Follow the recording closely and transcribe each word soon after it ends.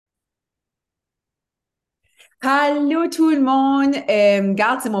Allô tout le monde!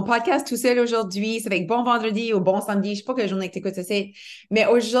 Garde, c'est mon podcast tout seul aujourd'hui. Ça va être bon vendredi ou bon samedi. Je sais pas quelle journée que t'écoutes ça c'est. Mais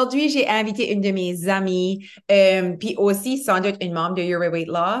aujourd'hui, j'ai invité une de mes amies, puis aussi sans doute une membre de Your Weight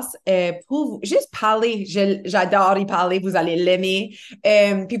Loss, pour juste parler. J'adore y parler, vous allez l'aimer.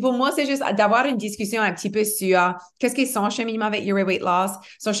 Puis pour moi, c'est juste d'avoir une discussion un petit peu sur qu'est-ce qui est son cheminement avec Your Weight Loss.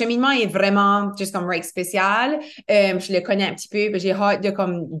 Son cheminement est vraiment juste comme règle spécial. Je le connais un petit peu, puis j'ai hâte de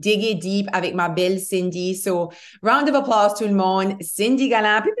comme diguer deep avec ma belle Cindy. So, round of applause tout le monde. Cindy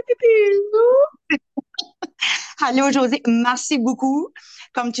Galland. Piou, piou, piou, piou. Allô, José, merci beaucoup.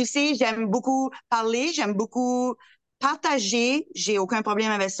 Comme tu sais, j'aime beaucoup parler, j'aime beaucoup partager. J'ai aucun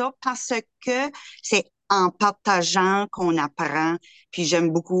problème avec ça parce que c'est en partageant qu'on apprend. Puis j'aime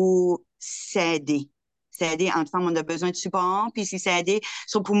beaucoup s'aider. S'aider, en femmes, on a besoin de support. Puis si s'aider,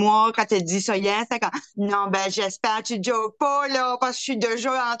 so pour moi, quand tu dis ça hier, c'est comme, non, ben, j'espère que tu jokes pas, là, parce que je suis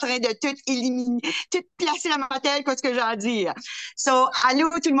déjà en train de tout éliminer, tout placer dans ma tête, qu'est-ce que j'ai à dire. So, allô,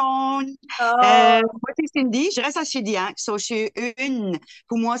 tout le monde. Oh. Moi, c'est Cindy, je reste à Chidiac. So, je suis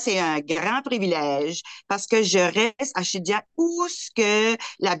pour moi, c'est un grand privilège parce que je reste à Chidiac où ce que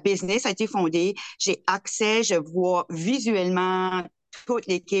la business a été fondée. J'ai accès, je vois visuellement toute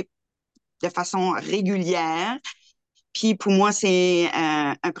l'équipe de façon régulière. Puis pour moi, c'est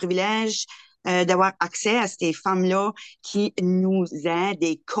un privilège d'avoir accès à ces femmes-là qui nous aident,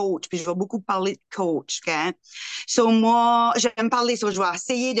 des coachs. Puis je vais beaucoup parler de coach, OK? So moi, j'aime parler, so je vais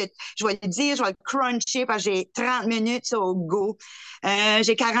essayer de, je vais le dire, je vais le cruncher parce que j'ai 30 minutes, so go.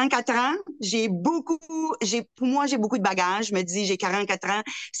 J'ai 44 ans, pour moi, j'ai beaucoup de bagages. Je me dis, j'ai 44 ans,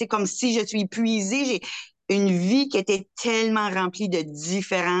 c'est comme si je suis épuisée. J'ai une vie qui était tellement remplie de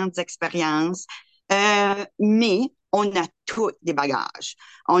différentes expériences. Mais on a toutes des bagages.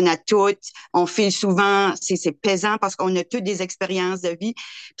 On a toutes, on file souvent, c'est pesant parce qu'on a toutes des expériences de vie.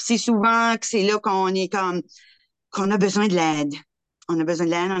 Puis c'est souvent que c'est là qu'on est comme, qu'on a besoin de l'aide. On a besoin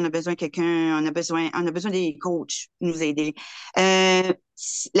de l'aide, on a besoin de quelqu'un, on a besoin des coachs pour nous aider. Euh,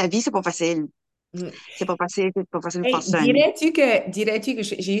 la vie, c'est pas facile. C'est pas facile pour Hey, personne. dirais-tu que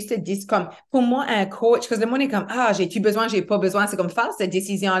j'ai juste dit comme, pour moi, un coach, parce que le monde est comme, ah, j'ai-tu besoin, j'ai pas besoin, c'est comme faire cette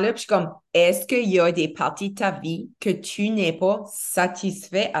décision-là, puis je suis comme, est-ce qu'il y a des parties de ta vie que tu n'es pas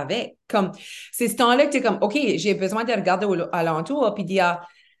satisfait avec? Comme, c'est ce temps-là que tu es comme, OK, j'ai besoin de regarder alentour, puis dire,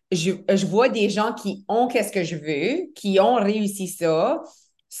 je vois des gens qui ont qu'est-ce que je veux, qui ont réussi ça.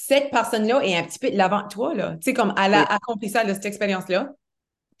 Cette personne-là est un petit peu de l'avant de toi, là. Tu sais, comme, elle a Oui. accompli ça, là, cette expérience-là.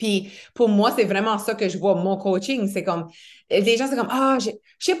 Puis pour moi, c'est vraiment ça que je vois mon coaching. C'est comme, les gens, c'est comme, ah, je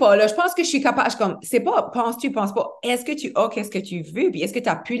sais pas, là, je pense que je suis capable. Je suis comme, c'est pas, penses-tu, penses pas, est-ce que tu as qu'est-ce que tu veux? Puis est-ce que tu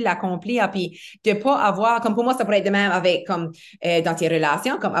as pu l'accomplir? Puis de pas avoir, comme pour moi, ça pourrait être de même avec, comme, dans tes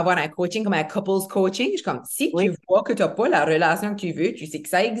relations, comme avoir un coaching, comme un couples coaching. Je suis comme, si tu Oui. vois que tu n'as pas la relation que tu veux, tu sais que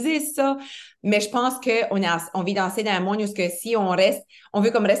ça existe, ça. Mais je pense on vit dans un monde où ce que si on reste, on veut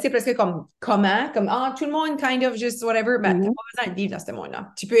comme rester presque comme commun, comme, ah, tout le monde, kind of, just whatever, mais t'as Mhm. pas besoin de vivre dans ce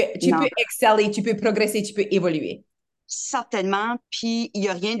monde-là. Tu peux Non. exceller, tu peux progresser, tu peux évoluer. Certainement, puis il n'y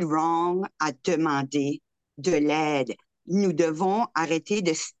a rien de wrong à demander de l'aide. Nous devons arrêter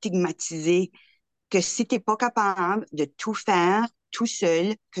de stigmatiser que si tu n'es pas capable de tout faire tout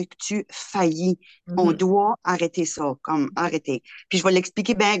seul, que tu faillis. On Mhm. doit arrêter ça, comme arrêter. Puis je vais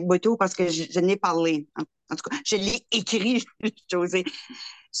l'expliquer bien avec Boto parce que je n'ai parlé. En tout cas, je l'ai écrit, José.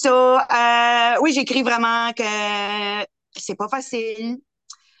 So, oui, j'écris vraiment que c'est pas facile.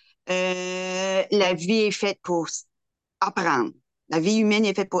 La vie est faite pour apprendre. La vie humaine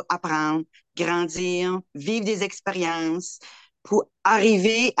est faite pour apprendre, grandir, vivre des expériences, pour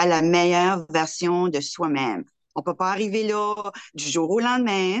arriver à la meilleure version de soi-même. On peut pas arriver là du jour au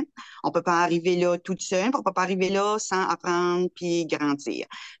lendemain. On peut pas arriver là toute seule. On peut pas arriver là sans apprendre puis grandir.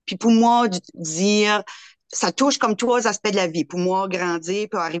 Puis pour moi, dire, ça touche comme trois aspects de la vie. Pour moi, grandir,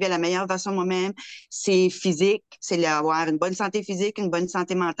 pour arriver à la meilleure version de moi-même, c'est physique, c'est avoir une bonne santé physique, une bonne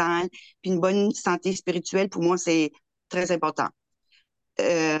santé mentale, puis une bonne santé spirituelle. Pour moi, c'est très important.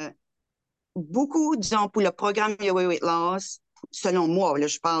 Euh, Beaucoup, disons, pour le programme Your Weight Loss, selon moi, là,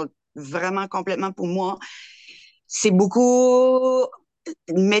 je parle vraiment complètement pour moi, c'est beaucoup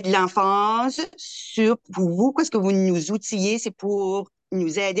mettre de l'emphase sur, pour vous, qu'est-ce que vous nous outillez, c'est pour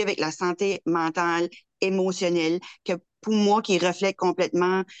nous aider avec la santé mentale, émotionnelle, que pour moi, qui reflète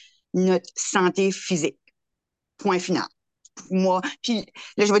complètement notre santé physique. Point final. Pour moi. Puis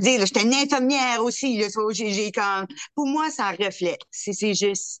là, je veux dire, là, j'étais une infirmière aussi. Là, j'ai comme, pour moi, ça reflète. C'est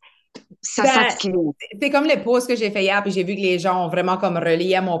juste, ça Ben, s'active. c'est comme les posts que j'ai fait hier, puis j'ai vu que les gens ont vraiment comme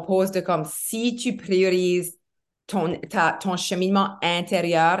relié à mon post de comme si tu priorises ton cheminement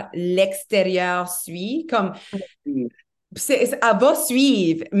intérieur, l'extérieur suit. Comme Elle va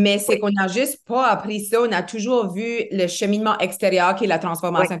suivre, mais c'est Oui, qu'on n'a juste pas appris ça. On a toujours vu le cheminement extérieur qui est la oui,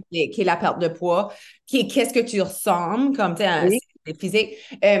 transformation physique, qui est la perte de poids, qui est qu'est-ce que tu ressembles, comme tu sais, oui, c'est physique.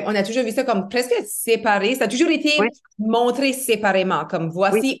 On a toujours vu ça comme presque séparé. Ça a toujours oui, été montré séparément, comme oui,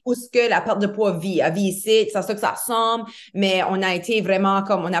 voici où ce que la perte de poids vit. Elle vit ici, c'est ça que ça ressemble, mais on a été vraiment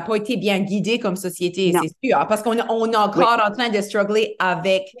comme, on n'a pas été bien guidé comme société, non, c'est sûr, parce qu'on est oui, encore en train de struggler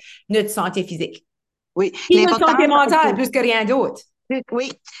avec notre santé physique. oui. Et notre santé L'importance, mentale, plus que rien d'autre.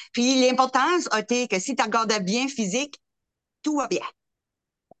 oui. Puis l'importance a été que si tu regardes bien physique, tout va bien.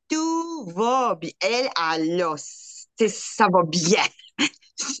 Tout va bien. Elle a, ça va bien.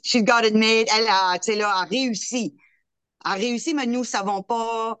 She's got it made. Elle a, tu sais, là, a réussi. A réussi, mais nous ne savons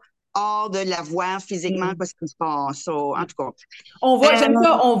pas hors de la voir physiquement Mm. quoi ce qui se passe. So, en tout cas. On voit, j'aime Euh,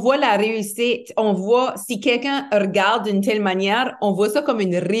 ça, on voit la réussite. On voit, si quelqu'un regarde d'une telle manière, on voit ça comme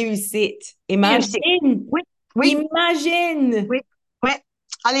une réussite. réussi. Imagine, Oui, oui, imagine. oui, oui.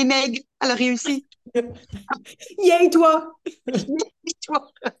 Allez, Meg, elle a réussi. Yay, toi! Et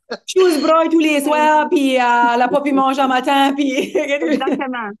toi? Choose broye tous les soirs, puis elle a pas pu manger en matin, puis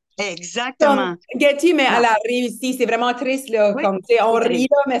Exactement. comme, Exactement. get-tu, mais Non. elle a réussi. C'est vraiment triste, là. Oui, Comme, tu sais, on c'est rit, triste.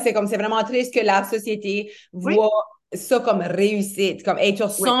 là, mais c'est comme, c'est vraiment triste que la société Oui, voit ça comme réussite. Comme, hey, tu oui,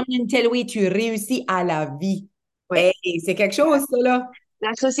 ressembles d'une telle oui, tu réussis à la vie. oui. Hey, c'est quelque chose, ça, là.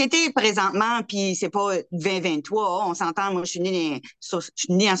 La société, présentement, puis c'est pas 2023, on s'entend, moi, je suis née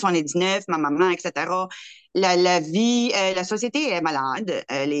en 79, ma maman, etc. La vie, la société est malade,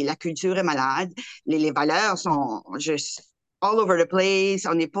 la culture est malade, les valeurs sont juste all over the place,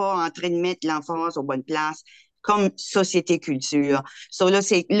 on n'est pas en train de mettre l'emphase aux bonnes places comme société-culture. So là,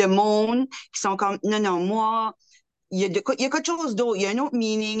 c'est le monde qui sont comme, non, non, moi, il y a quelque chose d'autre, il y a un autre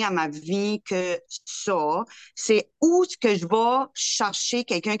meaning à ma vie que ça. C'est où est-ce que je vais chercher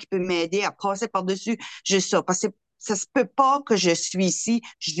quelqu'un qui peut m'aider à passer par-dessus juste ça. Parce que ça se peut pas que je suis ici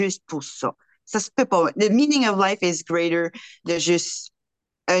juste pour ça. Ça se peut pas. The meaning of life is greater de juste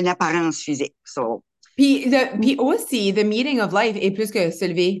une apparence physique. So, Puis aussi, the meaning of life est plus que se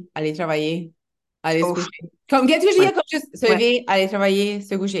lever, aller travailler, aller se ouf, coucher. Comme, qu'est-ce que je veux ouais, dire? Comme juste se ouais, lever, aller travailler,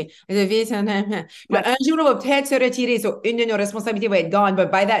 se coucher. Se lever, Puis ouais, là, un jour, on va peut-être se retirer. So, une de nos responsabilités va être gone. But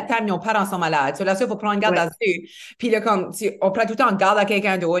by that time, nos parents sont malades. So là, ça, il faut prendre garde ouais. là-dessus. Puis là, comme, si on prend tout le temps garde à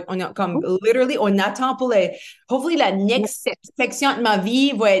quelqu'un d'autre. On a, comme, Ouf, literally, on attend pour le. Hopefully, la next ouais, section de ma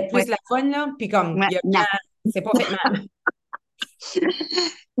vie va être plus ouais, la fun, là. Puis comme, ouais, il y a non. rien. C'est pas fait mal.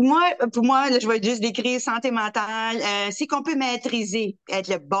 Moi, pour moi, là, je vais juste décrire santé mentale. C'est qu'on peut maîtriser, être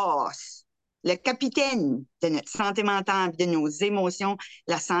le boss, le capitaine de notre santé mentale, de nos émotions.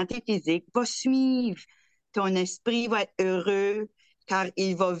 La santé physique va suivre. Ton esprit va être heureux car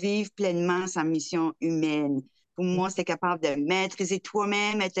il va vivre pleinement sa mission humaine. Pour moi, c'est capable de maîtriser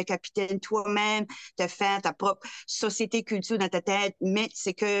toi-même, être le capitaine toi-même, de faire ta propre société culture dans ta tête, mettre ce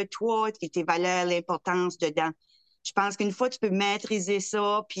que toi et tes valeurs, l'importance dedans. Je pense qu'une fois tu peux maîtriser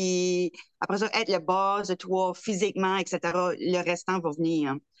ça, puis après ça, être le boss de toi physiquement, etc., le restant va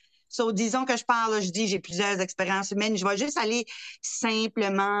venir. So, disons que je parle, je dis, j'ai plusieurs expériences humaines. Je vais juste aller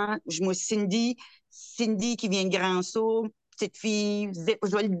simplement, moi, Cindy qui vient de Grand Sault, petite fille,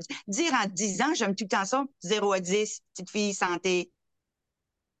 je vais le dire en 10 ans, j'aime tout le temps ça, 0 à 10, petite fille, santé,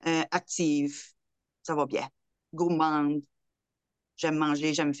 active, ça va bien. Gourmande, j'aime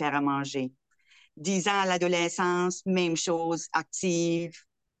manger, j'aime faire à manger. 10 ans à l'adolescence, même chose, active,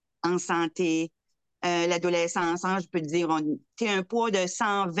 en santé. L'adolescence, hein, je peux te dire, tu un poids de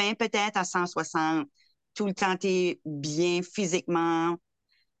 120 peut-être à 160. Tout le temps, tu es bien physiquement,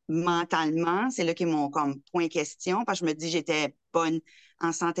 mentalement. C'est là qui est mon comme, point question, parce que je me dis j'étais bonne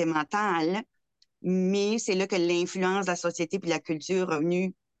en santé mentale, mais c'est là que l'influence de la société puis la culture est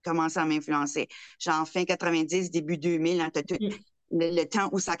venue commencer à m'influencer. Genre fin 90, début 2000, hein, t'as tout, le temps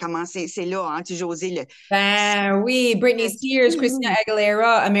où ça a commencé, c'est là, hein, tu José, le Ben oui, Britney Spears, Christina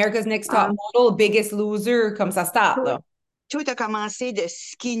Aguilera, America's Next Top um, Model, Biggest Loser, comme ça start, tout, là. tout a commencé de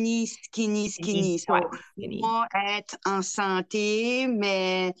skinny, skinny, Fini. skinny. Ouais, So, fini. moi, être en santé,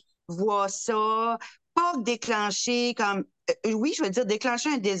 mais voir ça, pas déclencher comme, oui, je veux dire,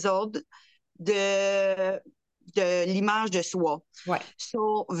 déclencher un désordre de, de l'image de soi. Ouais.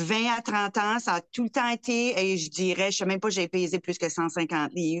 So, 20 à 30 ans, ça a tout le temps été, et je dirais, je sais même pas, j'ai pesé plus que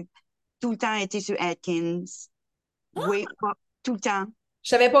 150 livres, tout le temps été sur Atkins. Oui, pas, tout le temps. Je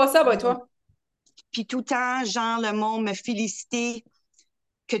savais pas ça, bah, toi. Puis tout le temps, genre, le monde me félicitait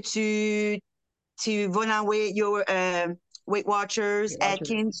que tu vas dans Weight Watchers, Les Watchers.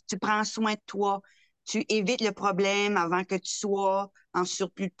 Atkins, tu prends soin de toi, tu évites le problème avant que tu sois en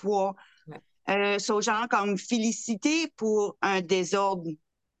surplus de poids. Ouais. So, genre, comme félicité pour un désordre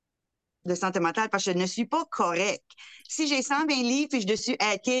de santé mentale parce que je ne suis pas correcte. Si j'ai 120 livres, puis je suis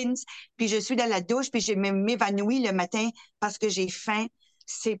Atkins, puis je suis dans la douche, puis je m'évanouis le matin parce que j'ai faim,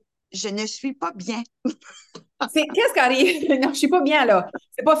 je ne suis pas bien. Qu'est-ce qui arrive? Non, je suis pas bien là.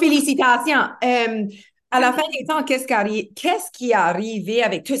 C'est pas félicitations. À la fin des temps, qu'est-ce qui est arrivé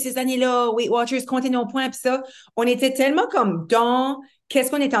avec toutes ces années-là, Weight Watchers, compter nos points, puis ça? On était tellement comme dans qu'est-ce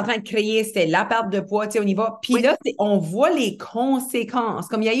qu'on est en train de créer, c'était la perte de poids, tu sais, on y va. Puis Oui, là, on voit les conséquences,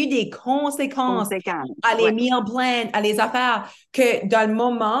 comme il y a eu des conséquences conséquence. à les Ouais, meal plan, à les affaires, que dans le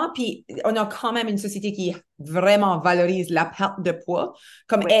moment, puis on a quand même une société qui vraiment valorise la perte de poids,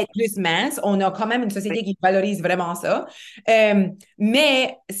 comme ouais, être plus mince, on a quand même une ouais. société qui valorise vraiment ça.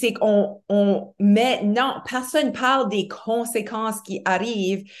 Mais c'est mais non, personne parle des conséquences qui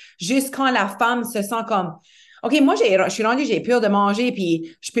arrivent juste quand la femme se sent comme, OK, moi, je suis rendue, j'ai peur de manger,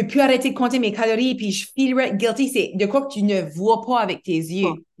 puis je peux plus arrêter de compter mes calories, puis je feelrais guilty. C'est de quoi que tu ne vois pas avec tes Pas.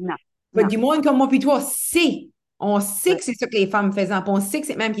 yeux. Non, Mais non. du monde comme moi puis toi sait. On sait Ouais, que c'est ça que les femmes faisaient, puis on sait que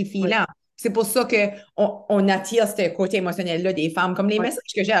c'est même qui ouais, filant. C'est pour ça qu'on attire ce côté émotionnel-là des femmes. Comme les ouais.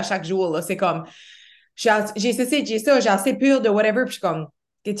 messages que j'ai à chaque jour, là, c'est comme, j'ai ceci, j'ai ça, j'ai assez peur de whatever, puis je suis comme,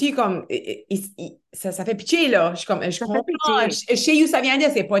 que tu comme, ça fait pitié, là. Je suis comme, je Ça fait comprends, pitié. je sais où ça vient de,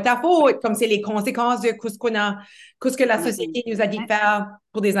 c'est pas ta faute, comme c'est les conséquences de ce que la On a fait. société nous a dit de Ouais, faire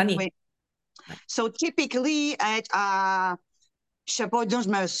pour des années. oui. So, typically, être à, je sais pas, donc je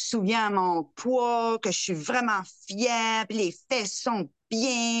me souviens à mon poids, que je suis vraiment fière, puis les fesses sont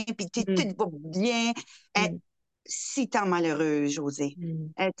bien, puis tout Mm, va bien. Être mm, si tant malheureuse, Josée. mm.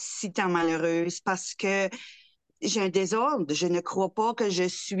 Être si tant malheureuse parce que j'ai un désordre. Je ne crois pas que je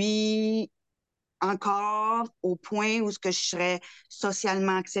suis encore au point où ce que je serais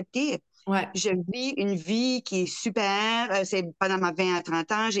socialement acceptée. Ouais. Je vis une vie qui est super. C'est pendant ma 20 à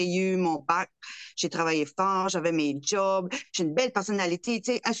 30 ans, j'ai eu mon bac, j'ai travaillé fort, j'avais mes jobs, j'ai une belle personnalité.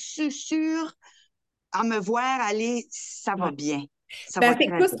 Tu sais, je suis sûre, à me voir aller, ça va Ouais. bien. Ça Ben, va c'est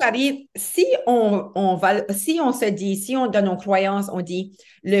très quoi ce bien. qui arrive? Si on se dit, si on, dans nos croyances, on dit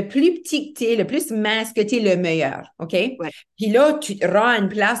le plus petit que t'es, le plus mince que t'es, le meilleur, OK? Ouais. Puis là, tu te rends à une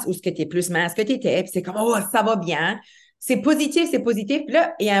place où ce que t'es plus mince que t'étais, puis c'est comme, oh, ça va bien. C'est positif, c'est positif. Puis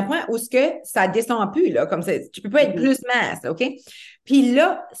là, il y a un point où ce que ça descend plus, là, comme ça, tu peux pas être Mhm. plus mince, OK? Puis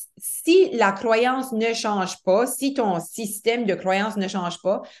là, si la croyance ne change pas, si ton système de croyance ne change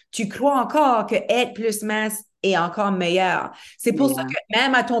pas, tu crois encore que être plus mince est encore meilleur. C'est pour Mais, ça que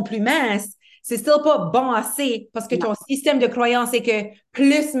même à ton plus mince, c'est still pas bon assez parce que non. ton système de croyance est que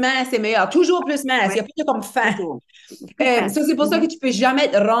plus mince est meilleur. Toujours plus mince. Il Ouais, n'y a pas de comme fin. toujours. Plus fin. Ça, c'est pour ça que Mhm. tu peux jamais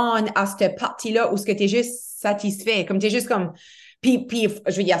te rendre à cette partie-là où ce que tu es juste satisfait. Comme tu es juste comme. Puis,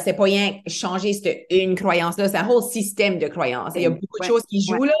 je veux dire, c'est pas rien changer cette une croyance-là, c'est un whole système de croyances. Il y a beaucoup de Ouais, choses qui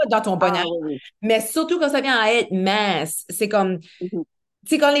ouais. jouent là dans ton bonheur. Ah oui, oui. Mais surtout quand ça vient à être mince, c'est comme Mhm.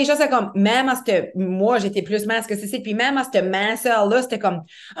 tu sais, quand les gens, c'est comme, même à cette, moi, j'étais plus mince que ceci, puis même à cette minceur-là, c'était comme,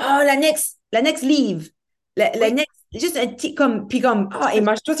 oh, la next livre, la Oui. next, juste un petit, comme, puis comme, ah, et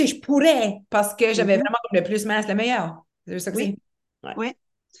moi, je trouve que je pourrais, parce que j'avais Mhm. vraiment comme le plus mince, le meilleur. C'est juste ça que Oui, c'est. Ouais. oui.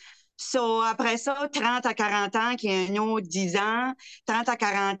 So, après ça, 30 à 40 ans, qui est un autre 10 ans, 30 à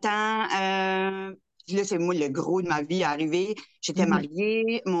 40 ans, là, c'est moi le gros de ma vie arrivé. J'étais Mhm.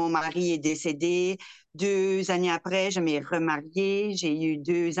 mariée, mon mari est décédé. 2 années après, je m'ai remariée, j'ai eu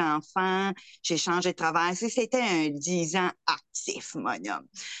 2 enfants, j'ai changé de travail. C'était un 10 ans actif, mon homme.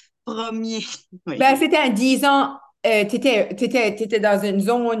 Premier, oui, Ben, c'était à 10 ans, t'étais dans une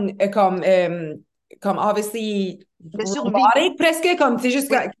zone comme obviously de survie. robotic, presque comme, c'est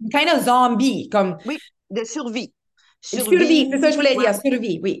juste Oui, kind of zombie, comme oui, de survie. survie, c'est ça que Survie, je voulais ouais. dire,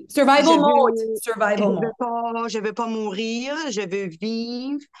 survie, oui. Survival Je mode, veux, survival mode. je veux pas mourir, je veux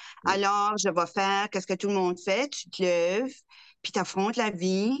vivre. Alors, je vais faire qu'est-ce que tout le monde fait. Tu te lèves, puis t'affrontes la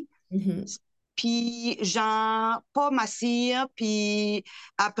vie, Mhm. puis genre, pas m'assire, puis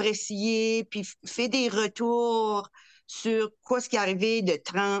apprécier, puis fais des retours sur quoi ce qui est arrivé de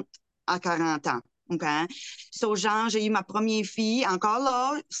 30 à 40 ans. OK? So, genre, j'ai eu ma première fille, encore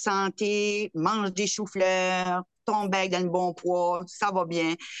là, santé, mange des choux-fleurs, tombe dans le bon poids, ça va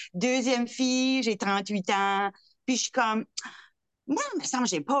bien. Deuxième fille, j'ai 38 ans, puis je suis comme, moi, il me semble que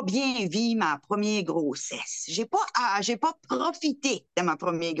j'ai pas bien vécu ma première grossesse. J'ai pas profité de ma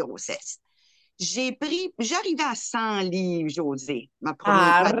première grossesse. J'arrivais à 100 livres, José, ma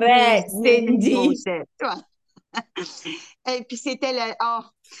Arrête, deuxième Cindy. grossesse. Et puis c'était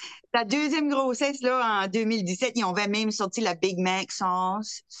la deuxième grossesse, là, en 2017, ils ont même sorti la Big Mac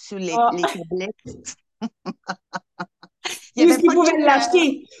sauce sur Ah, les tablettes. Il n'y où est-ce avait qu'ils pas de pouvaient chou-fleur.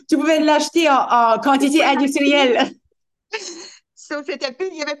 l'acheter? Tu pouvais l'acheter en Tu quantité pouvais l'acheter. industrielle. Ça,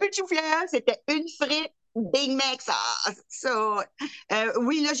 il n'y avait plus de chou-fleur, c'était une frite. Big Mac sauce.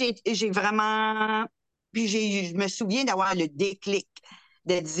 Oui, là, j'ai vraiment. Puis je me souviens d'avoir le déclic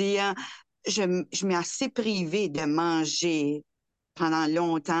de dire, je m'ai assez privée de manger pendant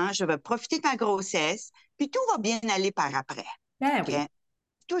longtemps. Je vais profiter de ma grossesse, puis tout va bien aller par après. Ben OK? oui.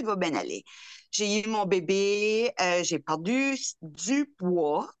 Tout va bien aller. J'ai eu mon bébé, j'ai perdu du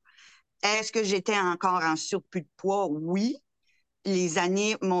poids. Est-ce que j'étais encore en surplus de poids? Oui. Les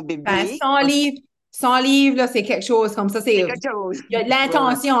années, mon Ben, bébé, 100 livres, là, c'est quelque chose comme ça. c'est C'est quelque chose. il y a de Oui, oui.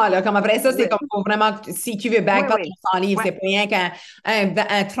 l'intention, là. Comme après ça, c'est Oui, comme faut vraiment, si tu veux oui, back perdre oui. ton 100 livres, Ouais, c'est pas rien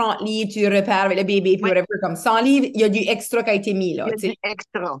qu'un 30 livres, tu repères avec le bébé, puis ouais. whatever. Comme 100 livres, il y a du extra qui a été mis, Il y là, a tu sais. du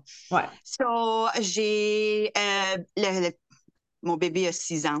extra. Ouais. J'ai mon bébé a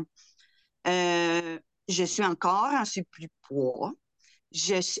 6 ans. Euh, je suis encore en surplus de poids.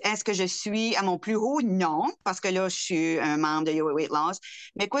 Est-ce que je suis à mon plus haut? Non, parce que là, je suis un membre de Your Weight Loss.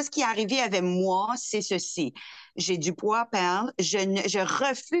 Mais quoi, ce qui est arrivé avec moi, c'est ceci. J'ai du poids à perdre. Je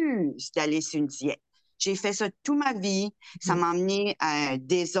refuse d'aller sur une diète. J'ai fait ça toute ma vie. Ça Mhm. m'a amené à un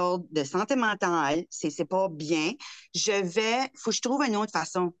désordre de santé mentale. C'est pas bien. Faut que je trouve une autre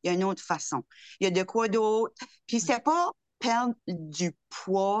façon. Il y a une autre façon. Il y a de quoi d'autre. Puis c'est pas perdre du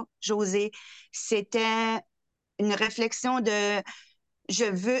poids, José. C'était une réflexion de je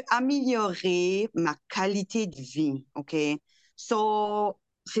veux améliorer ma qualité de vie, OK? So,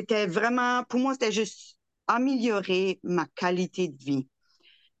 c'était vraiment, pour moi, c'était juste améliorer ma qualité de vie.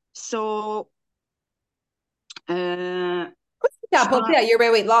 So, euh, T'as je apporté pense, à Your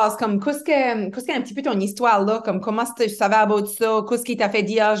Weight Loss, comme, qu'est-ce que un petit peu ton histoire, là, comme, comment tu savais about ça, qu'est-ce qui t'a fait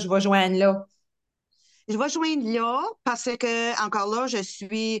dire, ah, je vais joindre là? je vais joindre là parce que, encore là,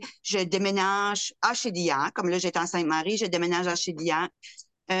 je déménage à Chédillac. Comme là, j'étais en Sainte-Marie, je déménage à Chédillac.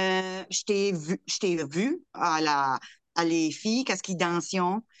 Je t'ai vu à les filles, qu'est-ce qu'ils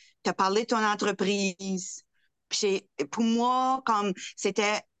dansions. Tu as parlé de ton entreprise. Pour moi, comme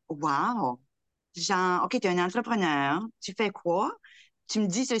c'était wow. Genre, OK, tu es un entrepreneur, tu fais quoi? Tu me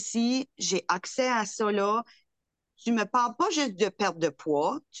dis ceci, j'ai accès à ça là. Tu me parles pas juste de perte de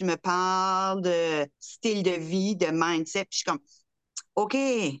poids, tu me parles de style de vie, de mindset. Puis je suis comme, OK,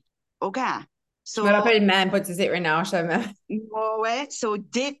 OK. Je me So, rappelle même pas de dire right now, je savais. ouais, ouais. So,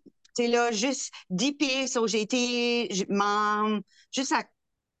 dip, c'est là, juste dipper. So, membre, juste à,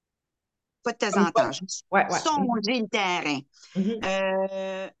 pas de temps Comme en quoi? temps, juste Ouais, ouais. songer le terrain. Mhm.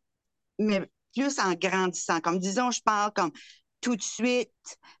 Euh, mais plus en grandissant. Comme disons, je parle comme tout de suite,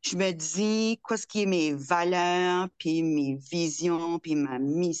 je me dis quoi ce qui est mes valeurs, puis mes visions, puis ma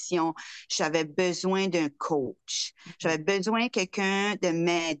mission. J'avais besoin d'un coach. J'avais besoin de quelqu'un de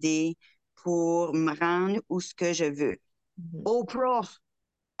m'aider pour me rendre où ce que je veux. Mhm. Oprah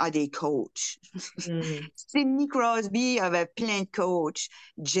a des coachs. Mhm. Sidney Crosby avait plein de coachs.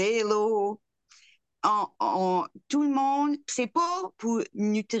 J-Lo, tout le monde, c'est pas pour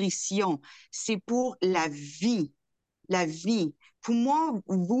nutrition, c'est pour la vie. La vie. Pour moi,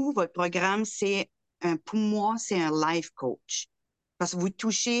 vous, votre programme, pour moi, c'est un life coach. Parce que vous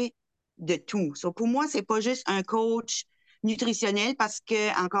touchez de tout. So, pour moi, c'est pas juste un coach nutritionnel parce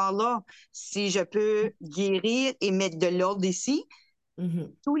que, encore là, si je peux guérir et mettre de l'ordre ici,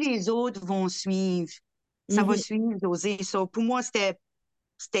 Mhm. tous les autres vont suivre. Ça va Mhm. suivre, José. So, pour moi, c'était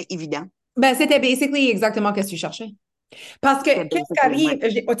évident. Ben, c'était basically exactement ce que tu cherchais. Parce que C'était qu'est-ce qui basically, ouais.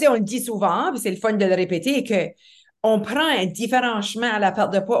 arrive, tu sais, on le dit souvent, puis c'est le fun de le répéter, que on prend un différent chemin à la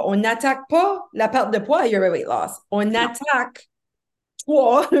perte de poids. On n'attaque pas la perte de poids à Your Weight Loss. On Non. attaque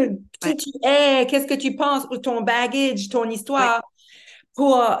toi, Ouais, qui tu es, qu'est-ce que tu penses, ou ton baggage, ton ouais, histoire,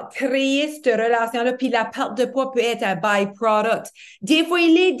 pour créer cette relation-là. Puis la perte de poids peut être un byproduct. Des fois,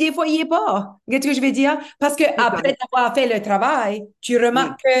 il est, des fois, il est pas. Qu'est-ce que je veux dire? Parce que c'est après correct. avoir fait le travail, tu Oui.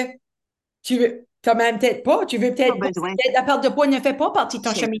 remarques que tu veux quand même peut-être pas, tu veux Pas peut-être pas, besoin. peut-être la perte de poids ne fait pas partie de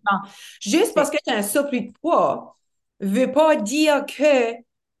ton C'est, cheminement. Juste parce c'est que tu as un surplus de poids, veut pas dire que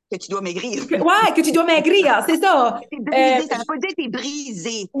tu dois maigrir. ouais, que tu dois maigrir, c'est ça. T'es Euh, brisé, ça veut pas dire que t'es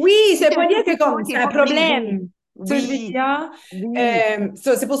brisé. oui, Si ça veut t'as un pas dire surplus que de poids, comme c'est t'es un pas brisé. problème. Ça, je veux Oui, dire. oui,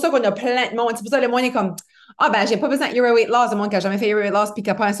 Ça, c'est pour ça qu'on a plein de monde. C'est pour ça que le monde est comme, ah ben, j'ai pas besoin de Hero Weight Loss. Le monde qui a jamais fait Hero Weight Loss puis qui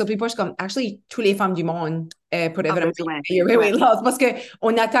a pas un surplus de poids, je suis comme, actually, toutes les femmes du monde pourraient pas vraiment besoin. faire Hero Ouais, Weight Loss parce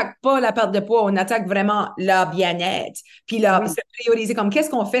qu'on n'attaque pas la perte de poids, on attaque vraiment leur bien-être. Puis là, oui, se prioriser comme, qu'est-ce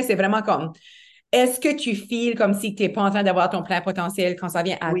qu'on fait? C'est vraiment comme, est-ce que tu files comme si tu n'es pas en train d'avoir ton plein potentiel quand ça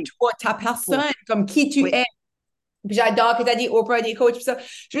vient à oui, toi, ta oui, personne, comme qui tu oui, es? Puis j'adore que tu as dit Oprah, des coachs, puis ça.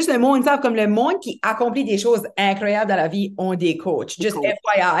 Juste le monde, savent comme le monde qui accomplit des choses incroyables dans la vie ont des coachs. des Just coachs.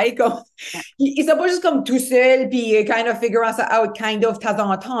 FYI, comme, Ouais, ils sont pas juste comme tout seuls, puis kind of figurant ça out, kind of, de temps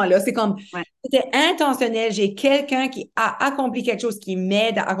en temps, là. C'est comme, ouais, c'était intentionnel. J'ai quelqu'un qui a accompli quelque chose qui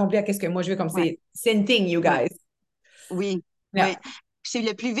m'aide à accomplir qu'est-ce que moi je veux, comme ouais, c'est une thing, you ouais. guys. Oui, Yeah. oui. C'est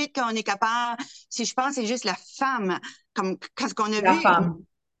le plus vite qu'on est capable. Si je pense, c'est juste la femme. Comme quand on a La vu femme.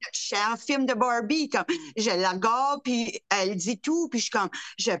 notre cher film de Barbie, comme je la regarde, puis elle dit tout, puis je suis comme,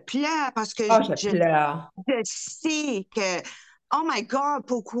 je pleure parce que Oh, je pleure. je sais que, oh my God,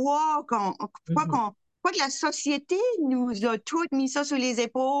 pourquoi que la société nous a toutes mis ça sur les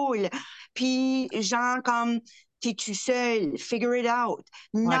épaules? Puis, genre, comme, t'es tout seul, figure it out.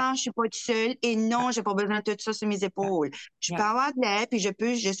 Ouais. Non, je suis pas tout seul et non, j'ai pas besoin de tout ça sur mes Yeah. épaules. Je peux Yeah. avoir de l'aide, puis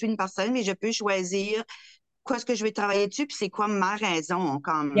je suis une personne, mais je peux choisir quoi est-ce que je vais travailler dessus, puis c'est quoi ma raison,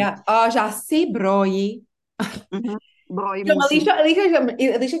 comme, Yeah. Ah, j'ai assez broyé. mhm. Bon, moi Comme aussi.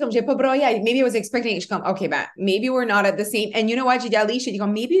 Alicia, comme j'ai pas broyé, maybe I was expecting, je suis comme, OK, ben, maybe we're not at the same. And you know what, j'ai dit à Alicia, j'ai dit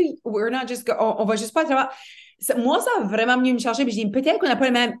comme, maybe we're not just, on va juste pas travailler. Moi, ça a vraiment venu me chercher, puis je dis, peut-être qu'on n'a pas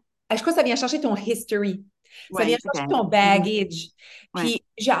le même. Je crois que ça vient chercher ton history. Ça vient Oui, chercher peut-être. ton Mhm. baggage. Ouais, Puis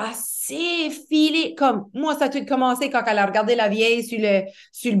j'ai assez filé, comme, moi, ça a tout commencé quand elle a regardé la vieille sur le banc,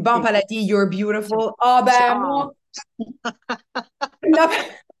 c'est puis elle a dit, You're ça. beautiful. Ah, ben, Ah, moi, non,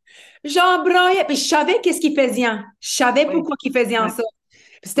 j'en broyais, puis je savais qu'est-ce qu'il faisait. Je savais oui, pourquoi il faisait oui, ça.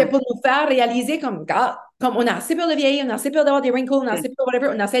 C'était oui. pour nous faire réaliser comme, gars, comme on a assez peur de vieillir, on a assez peur d'avoir des wrinkles, on a assez peur de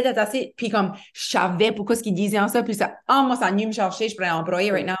whatever, on essaie d'être assez. Puis comme, je savais pourquoi ce qu'il disait en ça. Puis ça, ah, moi, ça a venu me chercher, je pourrais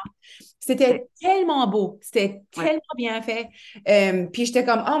embroyer right now. C'est, C'était tellement beau, c'était ouais. tellement bien fait. Puis j'étais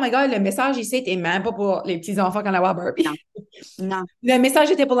comme, oh my God, le message ici était même pas pour les petits-enfants quand on a Barbie. Non, non. Le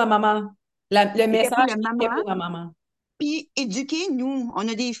message était pour la maman. Le C'était pour message le était maman. pour la maman. Puis éduquer, nous, on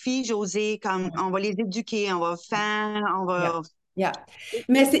a des filles, José, comme Ouais. on va les éduquer, on va faire, on Yeah. va. Yeah.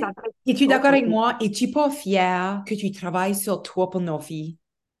 Mais Ça peut être es-tu autre d'accord avec aussi. moi? Es-tu pas fière que tu travailles sur toi pour nos filles?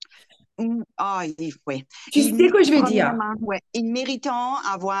 Ah, oui. Tu sais quoi je veux dire? Premièrement, ouais, ils méritons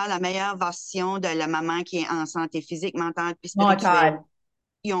avoir la meilleure version de la maman qui est en santé physique, mentale puis spirituelle. Mental.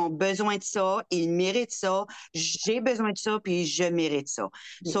 Ils ont besoin de ça, ils méritent ça, j'ai besoin de ça, puis je mérite ça.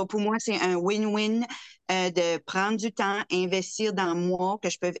 Oui. So, pour moi, c'est un win-win de prendre du temps, investir dans moi, que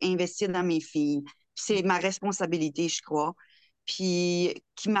je peux investir dans mes filles. C'est ma responsabilité, je crois, puis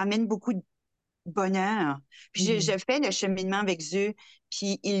qui m'amène beaucoup de bonheur. Puis Mhm. je fais le cheminement avec eux,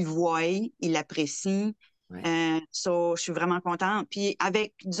 puis ils voient, ils l'apprécient. Ouais. So, je suis vraiment contente. Puis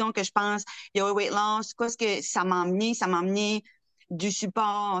avec, disons que je pense, le weight loss, quoi ce que ça m'a emmené? Ça m'a emmené du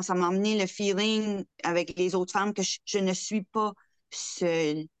support, ça m'a emmené le feeling avec les autres femmes que je ne suis pas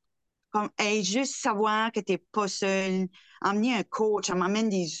seule. Comme, hey, juste savoir que tu n'es pas seule, emmener un coach, ça m'amène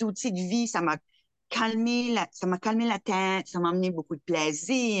des outils de vie, ça m'a calmé la tête, ça m'a amené beaucoup de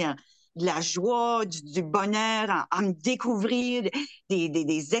plaisir, de la joie, du bonheur à me découvrir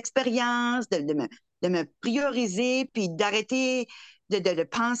des expériences, de me prioriser, puis d'arrêter de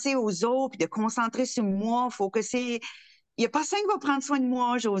penser aux autres, puis de concentrer sur moi. Faut que c'est. Il n'y a personne qui va prendre soin de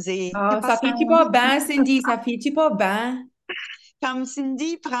moi, José. Il n'y a Ah, ça personne. fait-tu pas bien, Cindy? Ça fait-tu pas bien? Comme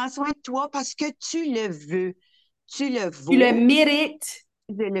Cindy, prends soin de toi parce que tu le veux. Tu le Tu le vaux, mérites.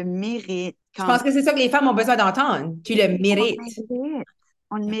 tu le mérites. Je pense Comme que c'est ça que les femmes ont besoin d'entendre. Tu le on le mérites. mérite.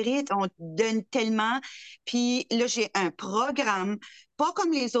 On le mérite, on te donne tellement. Puis là, j'ai un programme, pas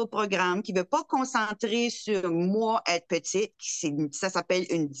comme les autres programmes, qui ne veut pas concentrer sur moi être petite, ça s'appelle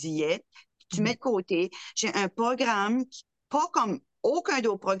une diète. Tu mets de côté. J'ai un programme, pas comme aucun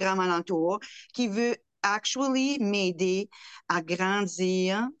d'autre programme alentour, qui veut actually m'aider à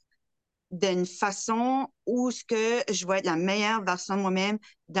grandir d'une façon où ce que je vais être la meilleure version de moi-même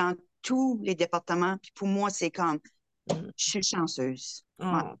dans tous les départements. Puis pour moi, c'est comme, Mhm. je suis chanceuse. Ouais,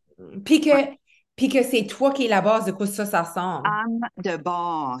 Oh. Puis ouais. que, puis que c'est toi qui es la base de quoi ça sent. Âme de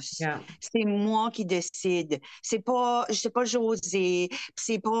base. Yeah. C'est moi qui décide. C'est pas José,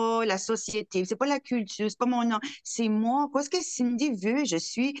 c'est pas la société, c'est pas la culture, c'est pas mon nom. C'est moi. Quoi ce que Cindy veut? Je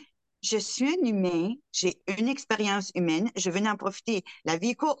suis un humain. J'ai une expérience humaine. Je veux en profiter. La vie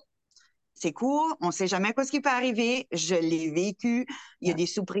est courte. C'est court, on ne sait jamais quoi ce qui peut arriver. Je l'ai vécu, il y a Yeah. des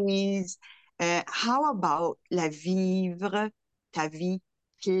surprises. How about la vivre ta vie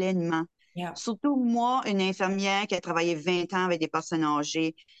pleinement? Yeah. Surtout moi, une infirmière qui a travaillé 20 ans avec des personnes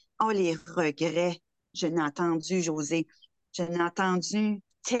âgées. Oh, les regrets. Je n'ai entendu, José. Je n'ai entendu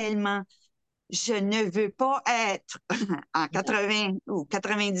tellement. Je ne veux pas être en 80 ou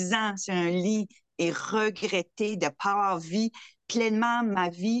 90 ans sur un lit et regretter de ne pas avoir vie pleinement ma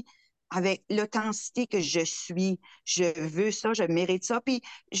vie avec l'authenticité que je suis. Je veux ça, je mérite ça. Puis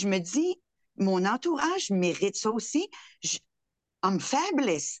je me dis, mon entourage mérite ça aussi. Je, I'm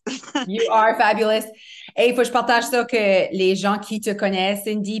fabulous. You are fabulous. Et il faut que je partage ça que les gens qui te connaissent,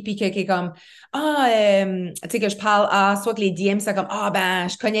 Cindy, puis que comme, tu sais, que je parle à, soit que les DM, c'est comme, ben,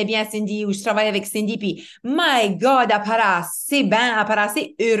 je connais bien Cindy ou je travaille avec Cindy, puis, my God, elle paraît assez bien, elle paraît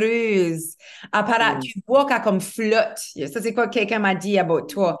assez heureuse. Oui. Tu vois qu'elle comme flotte. Ça, c'est quoi que quelqu'un m'a dit about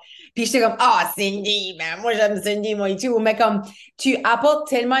toi. Puis j'étais comme, Cindy, ben, moi, j'aime Cindy, moi et tout. Mais comme, tu apportes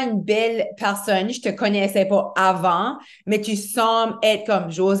tellement une belle personne, je te connaissais pas avant, mais tu sembles être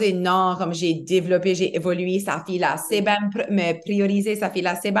comme José, non, comme j'ai développé, j'ai évolué, sa fille-là, c'est bien me prioriser, sa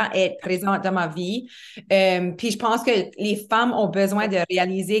fille-là, c'est bien être présente dans ma vie. Puis je pense que les femmes ont besoin de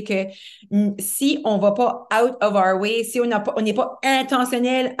réaliser que si on va pas out of our way, si on n'est pas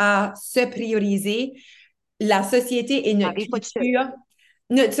intentionnel à se prioriser, la société et Ça notre arrive pas tout seul. culture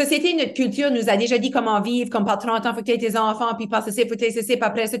notre société, notre culture nous a déjà dit comment vivre, comme par 30 ans, il faut que tu aies tes enfants, puis par ceci, il faut que tu aies ceci, puis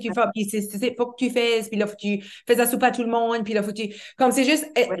après ça, tu fais, puis c'est, faut que tu fasses, puis là, faut que tu fais la soupe à tout le monde, puis là, faut que tu, comme c'est juste,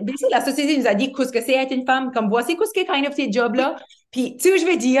 Ouais. bien sûr, la société nous a dit qu'est-ce que c'est être une femme, comme voici qu'est-ce que kind of ces Oui, jobs-là, puis tu sais où je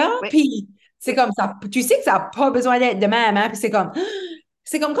veux dire, oui, puis c'est oui. comme ça, tu sais que ça n'a pas besoin d'être de même, hein, puis c'est comme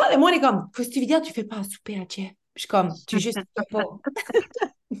quand le monde est comme, qu'est-ce que tu veux dire, tu fais pas à souper à chef, puis je suis comme, tu juste fais pas.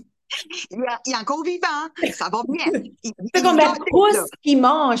 Il est encore vivant. Ça va bien. C'est Il comme, est ben, gâté, là. qu'est-ce qu'il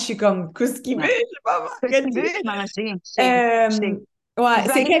mange, je suis comme, qu'est-ce qu'il veut, Ouais. je sais pas, Qu'est-ce qu'il veut manger? Je sais. Euh, Je ouais, vais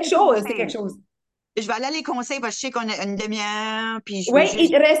c'est aller quelque les chose, c'est quelque conseils. chose. Je vais aller les conseils parce que je sais qu'on a une demi-heure, puis je Oui, veux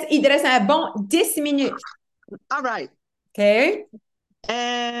juste. il te reste un bon 10 minutes. All right. OK?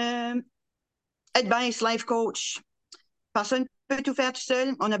 Euh, advice, life coach. Personne ne peut tout faire tout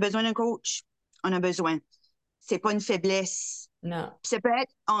seul. On a besoin d'un coach. On a besoin. C'est pas une faiblesse. Non. Puis ça peut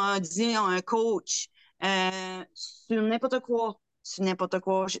être, on dit, un coach sur n'importe quoi. Sur n'importe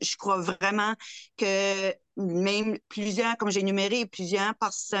quoi. Je crois vraiment que même plusieurs, comme j'ai énuméré, plusieurs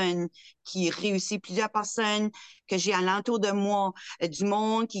personnes qui réussissent, plusieurs personnes que j'ai alentour de moi, du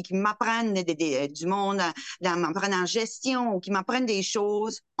monde qui m'apprennent, du monde m'apprennent en gestion ou qui m'apprennent des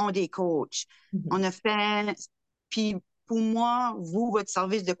choses, ont des coachs. Mhm. On a fait, puis pour moi, vous, votre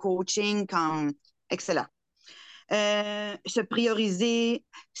service de coaching, comme excellent. Se prioriser,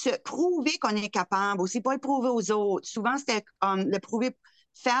 se prouver qu'on est capable aussi, pas le prouver aux autres. Souvent, c'était le prouver,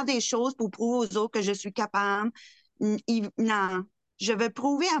 faire des choses pour prouver aux autres que je suis capable. Non, je veux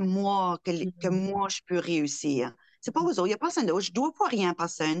prouver à moi que Mhm. moi, je peux réussir. C'est pas aux autres, il n'y a personne d'autre. Je dois pas rien à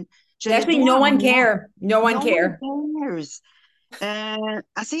personne. Je le Actually, dois no à one moi. care. No one No one care. cares.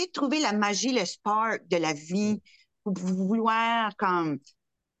 Essayer de trouver la magie, le spark de la vie, pour vouloir comme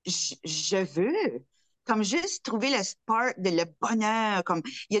je veux. Comme juste trouver le spark de le bonheur. Comme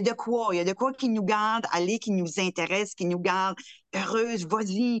il y a de quoi qui nous garde, aller, qui nous intéresse, qui nous garde heureuse,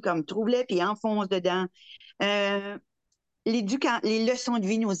 vas-y, comme trouve-le puis enfonce dedans. Euh, les leçons de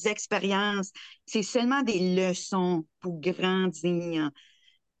vie, nos expériences, c'est seulement des leçons pour grandir.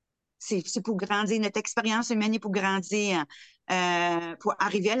 C'est pour grandir. Notre expérience humaine est pour grandir, pour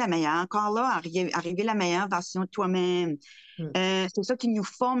arriver à la meilleure. Encore là, arriver à la meilleure version de toi-même. Mhm. C'est ça qui nous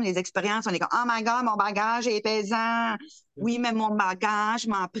forme, les expériences. On est comme, oh my God, mon bagage est pesant. Oui, mais mon bagage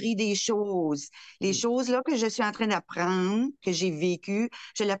m'a appris des choses. Les choses là que je suis en train d'apprendre, que j'ai vécues,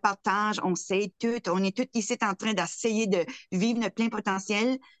 je le partage. On sait tout. On est tous ici en train d'essayer de vivre notre plein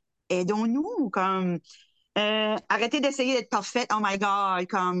potentiel. Aidons-nous, comme, arrêtez d'essayer d'être parfaite. Oh my God,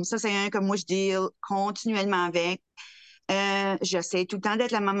 comme ça, c'est un que moi je deal continuellement avec. J'essaie tout le temps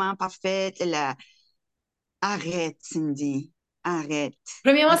d'être la maman parfaite. Arrête, Cindy. Arrête.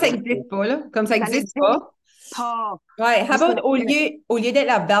 Premièrement, ça Arrête. n'existe pas, là. Comme ça Ça n'existe n'existe pas. pas. Ouais, how Parce que about au lieu d'être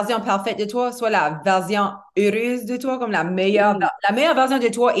la version parfaite de toi, soit la version heureuse de toi, comme oui, la meilleure version de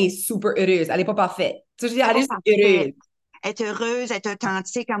toi est super heureuse. Elle n'est pas parfaite. Tu sais, je veux dire, c'est elle est pas juste parfait. heureuse. Être heureuse, être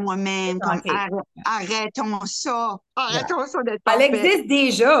authentique à moi-même, comme Authentique. arrêtons ça. Ouais. Arrêtons ça d'être Elle parfaite. existe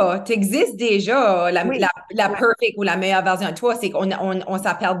déjà. Tu existes déjà, Oui, la ouais, perfect ou la meilleure version de toi. C'est on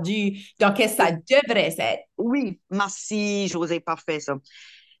s'est perdu dans qu'est-ce que ça oui, devrait être. oui. Merci, José, parfait ça.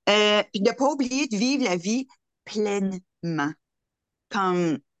 Puis de ne pas oublier de vivre la vie pleinement.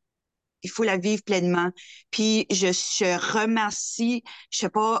 Comme il faut la vivre pleinement. Puis je remercie, je sais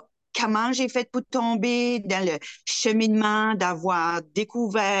pas comment j'ai fait pour tomber dans le cheminement, d'avoir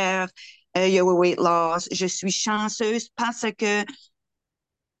découvert Your Weight Loss. Je suis chanceuse parce que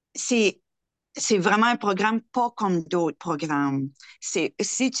c'est c'est vraiment un programme pas comme d'autres programmes. C'est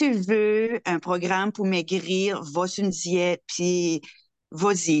si tu veux un programme pour maigrir, va sur une diète, puis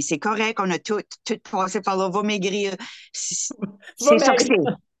vas-y, c'est correct, on a tout passé par là, va maigrir. C'est Tu vas c'est ça que m'aider.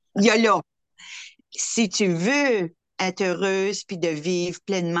 c'est. Il y a là. Si tu veux être heureuse puis de vivre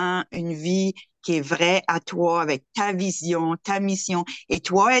pleinement une vie qui est vrai à toi, avec ta vision, ta mission, et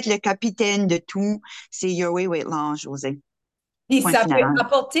toi être le capitaine de tout, c'est Your Way Weight Loss, José. Puis Point ça peut final.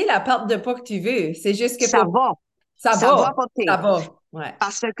 apporter la perte de poids que tu veux. C'est juste que Ça pour va, ça ça va va, ça porter. va. Ouais.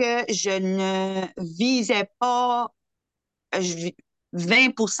 Parce que je ne visais pas, je-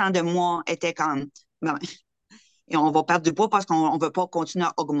 20% de moi était comme, ben, et on va perdre du poids parce qu'on ne veut pas continuer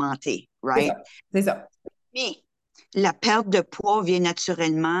à augmenter, C'est right? ça. C'est ça. Mais la perte de poids vient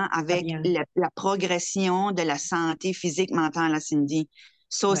naturellement Ça avec vient. la progression de la santé physique, mentale à Cindy.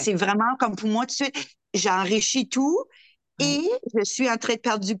 So, Ouais. c'est vraiment comme pour moi, tout de suite, j'enrichis tout Ouais. et je suis en train de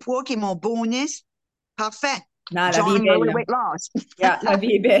perdre du poids qui est mon bonus. Parfait. Non, la vie est Join belle, my là. weight loss. Yeah, la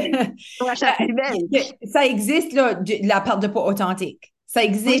vie est belle. Ouais, ça fait belle. Ça existe, là, la perte de poids authentique. Ça Oui,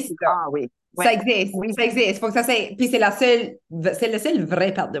 existe, là. ah oui, Ça ouais, existe. oui, Ça existe. Faut que ça c'est. Puis c'est la seule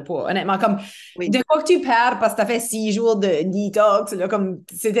vraie perte de poids, honnêtement. Comme, oui, de quoi que tu perds parce que tu as fait 6 jours de detox, là, comme,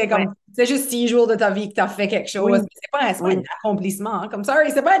 ouais, c'est juste 6 jours de ta vie que tu as fait quelque chose. oui, C'est pas un oui. accomplissement. Comme,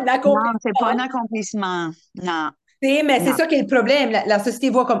 sorry, c'est pas un Non, c'est pas un accomplissement. accomplissement. Non, Mais c'est non. ça qui est le problème. La société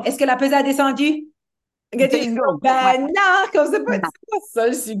voit comme, est-ce que la pesée a descendu? Que tu dis, Bingo. Ouais, ben non, comme non, c'est pas ça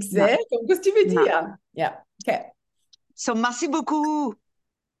le non, succès. Comme, qu'est-ce que tu veux non. dire? Yeah. OK. So, merci beaucoup.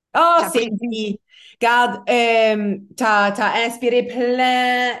 Ah, c'est J'apprécie. dit. Regarde, t'as inspiré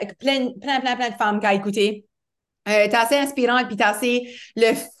plein de femmes qui ont écouté. T'es assez inspirante, puis t'es assez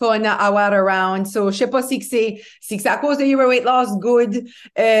le fun à avoir around. So, je sais pas si que c'est à cause de Your Weight Loss, good,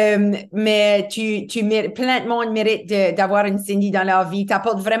 mais plein de monde mérite d'avoir une Cindy dans leur vie.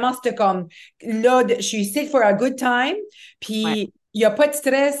 T'apportes vraiment ce comme, là, je suis ici for a good time, Ouais, puis il n'y a pas de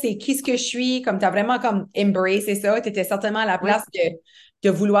stress, c'est qui ce que je suis, comme t'as vraiment comme embrassé ça, t'étais certainement à la oui, place de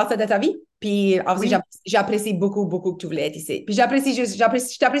vouloir ça de ta vie. Puis aussi, oui, j'apprécie beaucoup, beaucoup que tu voulais être ici. Puis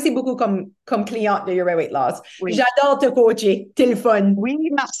je t'apprécie beaucoup comme cliente de Your Weight Loss. oui. J'adore te coacher. T'es le fun. Oui,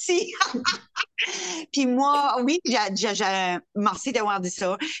 merci. Puis moi, oui, merci d'avoir dit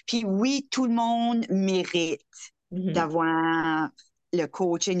ça. Puis oui, tout le monde mérite Mhm. d'avoir le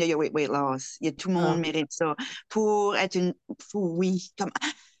coaching de Your Weight Loss. Tout le monde Ah, mérite ça pour être oui, comme,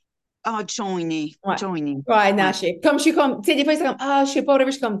 joiner, ouais. joiner. Ouais, non, Ouais, je sais. Comme je suis comme, tu sais, des fois, c'est comme, ah, je sais pas,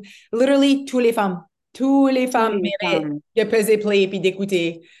 whatever, je suis comme, literally, tous les tous femmes les méritent femmes. de peser play puis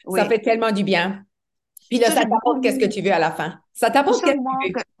d'écouter. Ça Oui. fait tellement du bien. Puis là, Ça, ça j'ai beaucoup t'apporte qu'est-ce que aimé. tu veux à la fin. Ça Pour t'apporte ça, qu'est-ce que moi,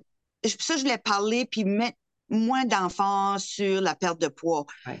 tu veux. ça, je voulais parler puis mettre moins d'emphase sur la perte de poids.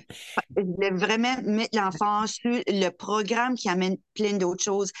 Ouais. Je voulais vraiment mettre l'emphase sur le programme qui amène plein d'autres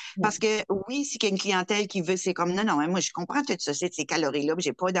choses. Parce que oui, c'est qu'il y a une clientèle qui veut, c'est comme non, non, hein, moi, je comprends tout ça, c'est ces calories-là, puis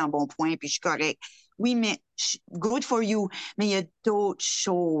j'ai pas d'un bon point, puis je suis correct. Oui, mais good for you. Mais il y a d'autres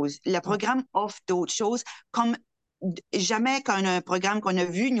choses. Le programme offre d'autres choses, comme jamais qu'un programme qu'on a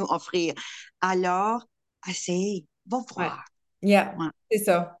vu nous offrir. Alors, essaye, va Ouais. voir. Yeah, Ouais, c'est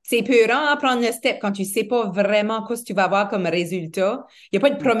ça. C'est peurant à prendre le step quand tu sais pas vraiment quoi ce que tu vas avoir comme résultat. Il n'y a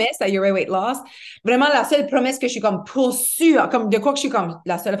pas de ouais, promesse à Your Weight Loss. Vraiment, la seule promesse que je suis comme pour sûr, comme de quoi que je suis comme,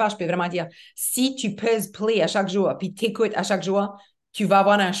 la seule fois, je peux vraiment dire, si tu pèses play à chaque jour, puis t'écoutes à chaque jour, tu vas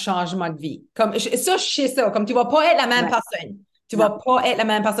avoir un changement de vie. Comme, ça, je sais ça. Comme tu vas pas être la même ouais, personne. Tu non, vas pas être la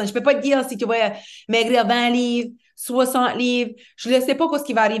même personne. Je peux pas te dire si tu vas maigrir 20 livres, 60 livres. Je ne sais pas ce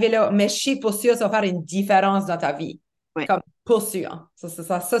qui va arriver là, mais je sais pour sûr ça va faire une différence dans ta vie. ouais. Comme pour sûr. Ça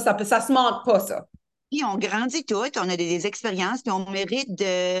se manque pas, ça. Puis on grandit toutes, on a des expériences, puis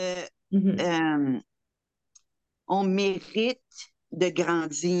Mhm. euh, on mérite de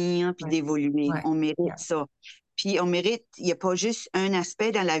grandir puis Ouais, d'évoluer. ouais, On mérite yeah, ça. Puis on mérite, il n'y a pas juste un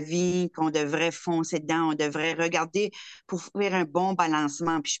aspect dans la vie qu'on devrait foncer dedans, on devrait regarder pour faire un bon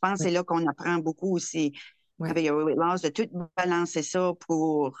balancement. Puis je pense que ouais, c'est là qu'on apprend beaucoup aussi ouais. avec Your Weight Loss, de tout balancer ça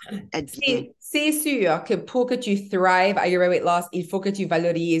pour être bien. C'est sûr que pour que tu thrives à Your Weight Loss, il faut que tu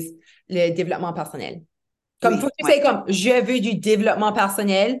valorises le développement personnel. Comme faut Oui, que tu ouais, sais, comme je veux du développement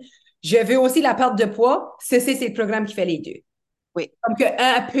personnel, je veux aussi la perte de poids. C'est le programme qui fait les deux. oui, Comme que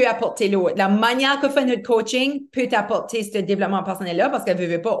un peut apporter l'autre. La manière que fait notre coaching peut apporter ce développement personnel-là parce qu'elle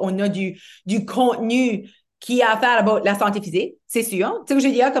veut pas, on a du contenu qui a à faire avec la santé physique, c'est sûr. Tu sais, je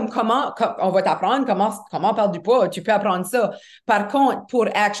veux dire, comme on va t'apprendre comment perdre du poids, tu peux apprendre ça. Par contre, pour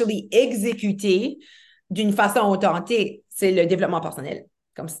actually exécuter d'une façon authentique, c'est le développement personnel.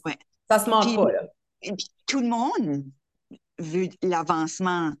 Comme ouais. ça se manque Puis, pas, là. puis tout le monde vu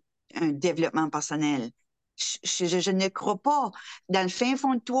l'avancement, un développement personnel. Je ne crois pas. Dans le fin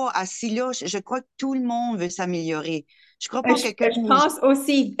fond de toi, assis là, je crois que tout le monde veut s'améliorer. Je crois pas que quelqu'un Je pense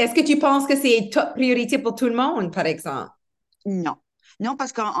aussi. Est-ce que tu penses que c'est top priorité pour tout le monde, par exemple? non. Non,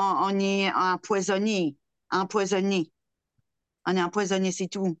 parce qu'on est empoisonné. Empoisonné. On est empoisonné, c'est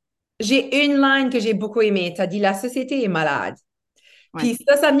tout. J'ai une ligne que j'ai beaucoup aimée. Tu as dit la société est malade. ouais. Puis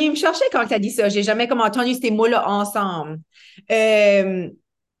ça est venu me chercher quand tu as dit ça. J'ai jamais comme entendu ces mots-là ensemble. Euh,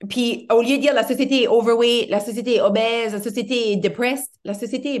 Puis au lieu de dire la société est overweight, la société est obèse, la société est depressed, la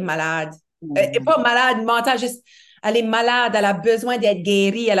société est malade. Pas malade mentale, juste elle est malade, elle a besoin d'être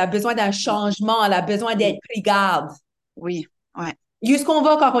guérie, elle a besoin d'un changement, elle a besoin d'être Oui, pris garde. oui, ouais. Jusqu'on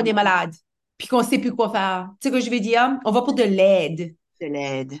va quand on est malade, puis qu'on sait plus quoi faire. Tu sais ce que je veux dire? On va pour de l'aide. De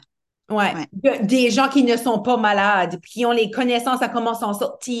l'aide. Ouais. Ouais. Des gens qui ne sont pas malades, puis qui ont les connaissances à comment s'en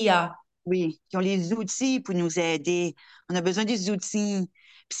sortir. Oui, qui ont les outils pour nous aider. On a besoin des outils.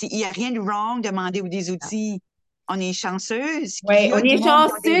 Puis il n'y a rien de wrong de demander des outils. On est chanceuse qu'il Oui, y on a du est monde qui ont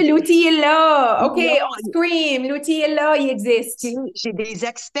chanceux, l'outil est là. OK, là, on scream, l'outil est là, il j'ai existe. j'ai des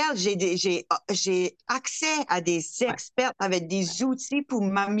experts, j'ai accès à des Ouais. experts avec des outils pour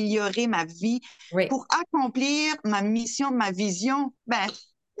m'améliorer ma vie, Oui. pour accomplir ma mission, ma vision. Ben,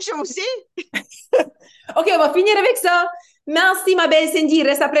 José, OK, on va finir avec ça. Merci, ma belle Cindy.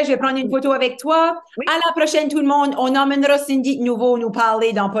 Reste après, je vais prendre une photo avec toi. oui, À la prochaine, tout le monde. On emmènera Cindy de nouveau nous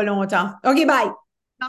parler dans pas longtemps. OK, bye.